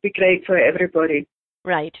harmonizer would be great for everybody.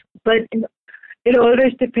 Right. But it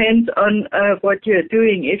always depends on what you're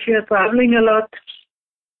doing. If you're traveling a lot,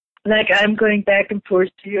 like I'm going back and forth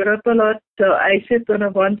to Europe a lot, so I sit on a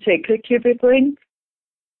one sacred cubit ring,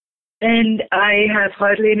 and I have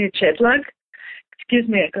hardly any jet lag. Excuse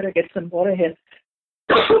me, I gotta get some water here.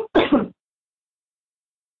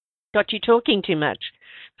 Got you talking too much.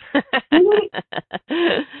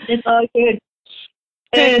 It's all good.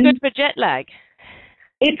 So it's good for jet lag.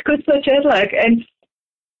 It's good for jet lag, and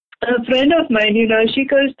a friend of mine, she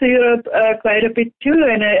goes to Europe quite a bit too,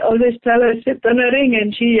 and I always tell her, sit on a ring,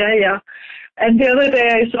 and she, yeah. And the other day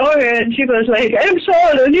I saw her, and she was like, I'm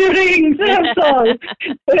sold on your rings, I'm sold.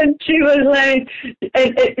 And she was like,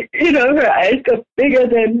 her eyes got bigger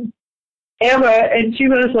than ever, and she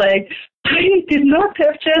was like, I did not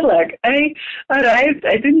have jet lag. I arrived,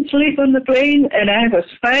 I didn't sleep on the plane, and I was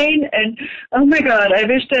fine, and oh my God, I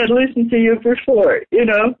wished I had listened to you before,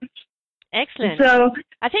 Excellent. So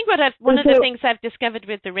I think one of the things I've discovered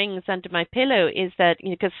with the rings under my pillow is that,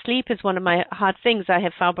 because sleep is one of my hard things. I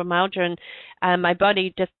have fibromyalgia, and my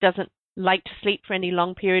body just doesn't like to sleep for any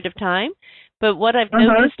long period of time. But what I've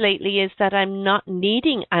noticed lately is that I'm not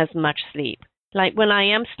needing as much sleep. Like when I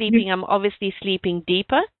am sleeping, I'm obviously sleeping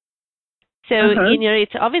deeper. So,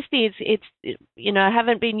 it's obviously, I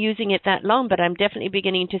haven't been using it that long, but I'm definitely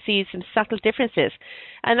beginning to see some subtle differences.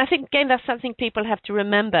 And I think, again, that's something people have to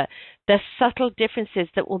remember. There's subtle differences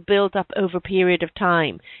that will build up over a period of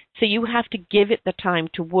time. So you have to give it the time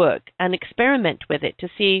to work and experiment with it to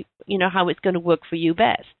see, how it's going to work for you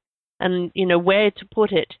best. And, where to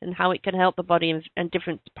put it and how it can help the body in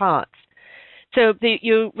different parts. So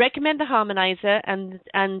you recommend the harmonizer and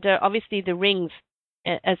obviously the rings,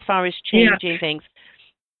 as far as changing things.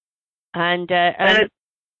 And does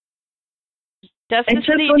the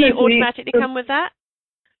CD automatically come with that?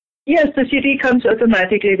 Yes, the CD comes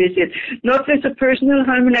automatically with it. Not with a personal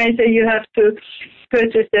harmonizer, you have to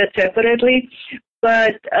purchase that separately.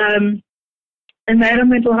 But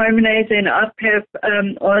environmental harmonizer and UP have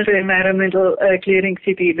all the environmental clearing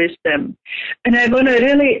CD with them. And I want to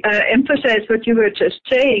really emphasize what you were just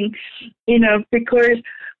saying, because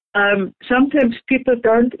sometimes people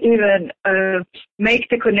don't even make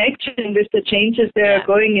the connection with the changes that are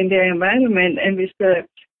going in their environment and with the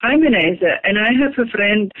harmonizer. And I have a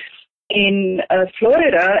friend in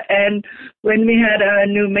Florida, and when we had our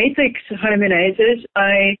new Matrix harmonizers,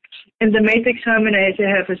 in the Matrix harmonizer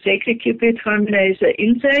have a sacred cupid harmonizer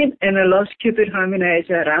inside and a lost cupid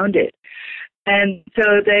harmonizer around it. And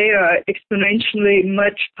so they are exponentially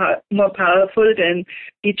much more powerful than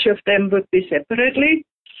each of them would be separately.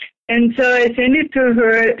 And so I sent it to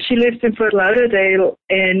her. She lives in Fort Lauderdale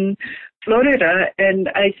in Florida, and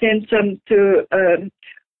I sent some to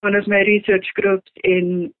one of my research groups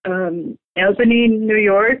in Albany, New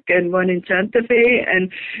York, and one in Santa Fe.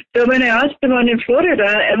 And so when I asked the one in Florida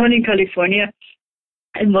and one in California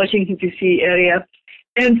and Washington, D.C. area,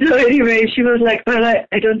 and so anyway, she was like, well,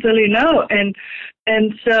 I don't really know. And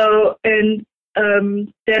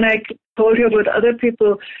then I told her what other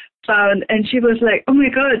people found, and she was like, oh my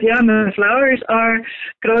God, yeah, my flowers are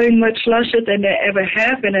growing much lusher than they ever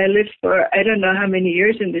have, and I lived for I don't know how many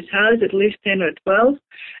years in this house, at least 10 or 12.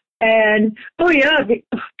 And, oh yeah,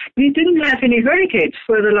 we didn't have any hurricanes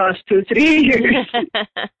for the last 2-3 years.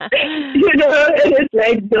 You know, and it's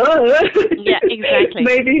like, duh. Yeah, exactly.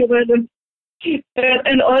 Maybe it wasn't.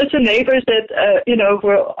 And also neighbors that, you know,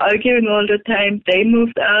 were arguing all the time, they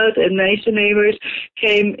moved out, and nicer neighbors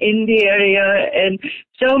came in the area, and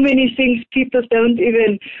so many things people don't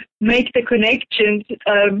even make the connections.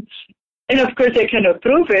 And of course I cannot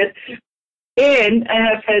prove it. And I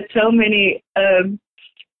have had so many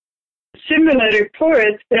similar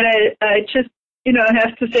reports that I just, you know, I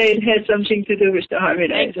have to say it has something to do with the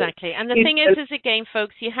harmonizer. Exactly. And the thing is again,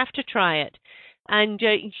 folks, you have to try it. And,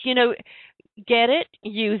 you know, get it,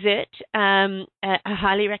 use it. I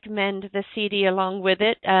highly recommend the CD along with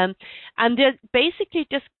it. And basically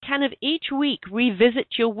just kind of each week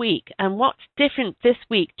revisit your week and what's different this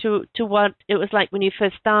week to what it was like when you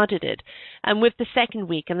first started it. And with the second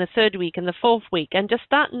week and the third week and the fourth week, and just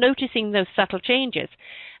start noticing those subtle changes.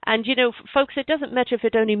 And, you know, folks, it doesn't matter if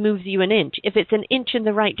it only moves you an inch. If it's an inch in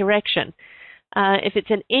the right direction, if it's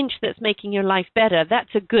an inch that's making your life better,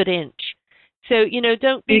 that's a good inch. So, you know,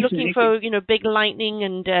 don't be looking for, you know, big lightning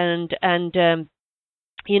and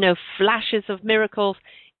you know, flashes of miracles.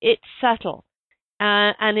 It's subtle.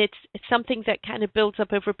 And it's something that kind of builds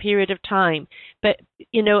up over a period of time. But,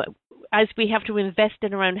 you know, as we have to invest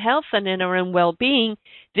in our own health and in our own well-being,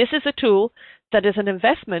 this is a tool that is an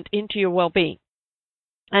investment into your well-being.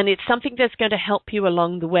 And it's something that's going to help you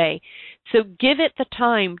along the way. So give it the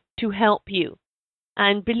time to help you.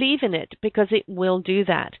 And believe in it, because it will do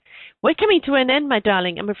that. We're coming to an end, my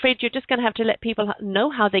darling. I'm afraid you're just going to have to let people know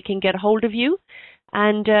how they can get a hold of you.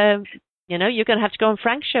 And, you know, you're going to have to go on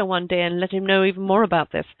Frank's show one day and let him know even more about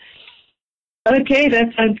this. Okay,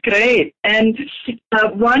 that sounds great. And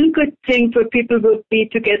one good thing for people would be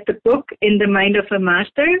to get the book In the Mind of a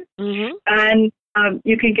Master. Mm-hmm. And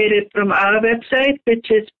you can get it from our website, which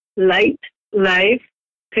is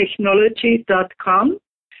lightlifetechnology.com.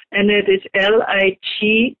 And it is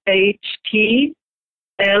LIGHTLIFE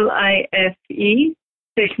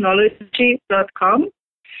technology.com.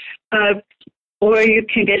 Or you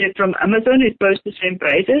can get it from Amazon. It's both the same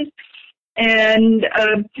prices. And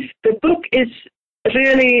the book is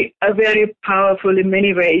really very powerful in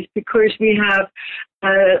many ways because we have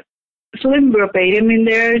slim verbatim in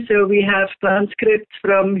there, so we have transcripts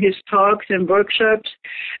from his talks and workshops,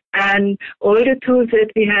 and all the tools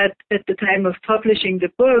that we had at the time of publishing the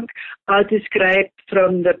book are described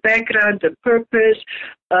from the background, the purpose,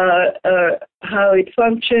 how it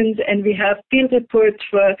functions, and we have field reports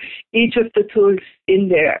for each of the tools in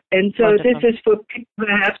there. And so Wonderful. This is for people who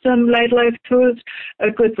have some Light Life tools,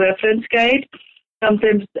 a good reference guide,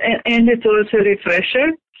 sometimes, and it's also a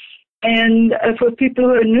refresher. And for people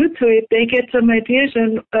who are new to it, they get some ideas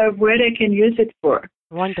on where they can use it for.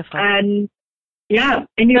 Wonderful. And yeah,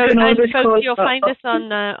 and you can always call. You'll find this on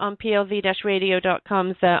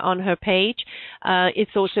plv-radio.com's on her page.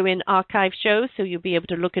 It's also in archive shows, so you'll be able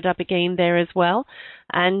to look it up again there as well.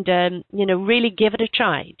 And you know, really give it a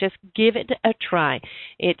try. Just give it a try.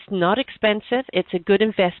 It's not expensive. It's a good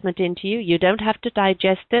investment into you. You don't have to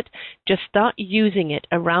digest it. Just start using it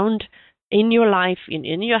around. In your life,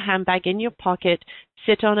 in your handbag, in your pocket,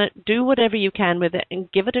 sit on it, do whatever you can with it and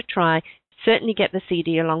give it a try. Certainly get the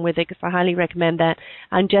CD along with it because I highly recommend that.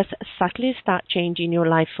 And just subtly start changing your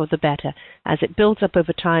life for the better. As it builds up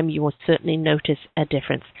over time, you will certainly notice a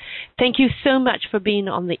difference. Thank you so much for being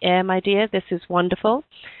on the air, my dear. This is wonderful.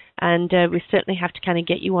 And we certainly have to kind of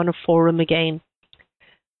get you on a forum again.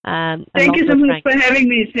 Thank you so much for having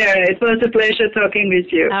me, Sarah. It was a pleasure talking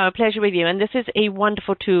with you. Oh, a pleasure with you. And this is a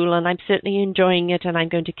wonderful tool, and I'm certainly enjoying it, and I'm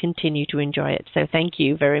going to continue to enjoy it. So thank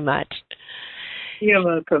you very much. You're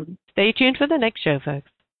welcome. Stay tuned for the next show, folks.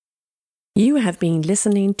 You have been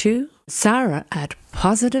listening to Sarah at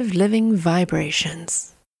Positive Living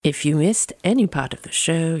Vibrations. If you missed any part of the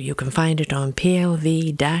show, you can find it on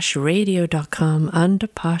plv-radio.com under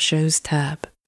Past Shows tab.